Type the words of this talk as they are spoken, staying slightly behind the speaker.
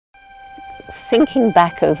Thinking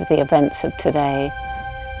back over the events of today,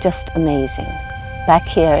 just amazing. Back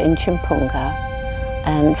here in Chimpunga,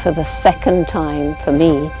 and for the second time for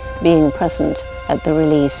me, being present at the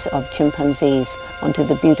release of chimpanzees onto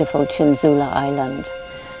the beautiful Chinzula Island,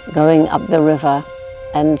 going up the river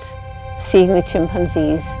and seeing the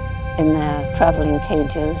chimpanzees in their travelling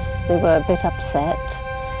cages. They were a bit upset,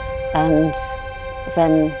 and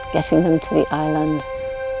then getting them to the island.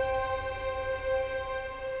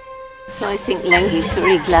 So I think Lengi's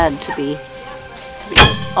very glad to be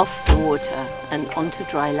off the water and onto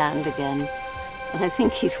dry land again. And I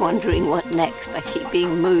think he's wondering what next. I keep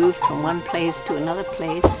being moved from one place to another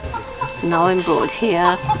place. Now I'm brought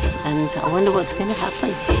here, and I wonder what's going to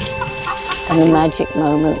happen. And the magic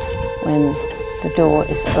moment when the door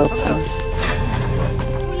is open.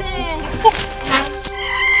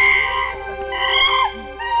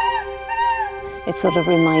 It sort of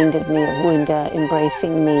reminded me of Ulengue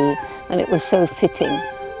embracing me, and it was so fitting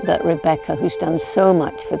that Rebecca, who's done so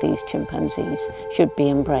much for these chimpanzees, should be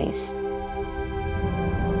embraced.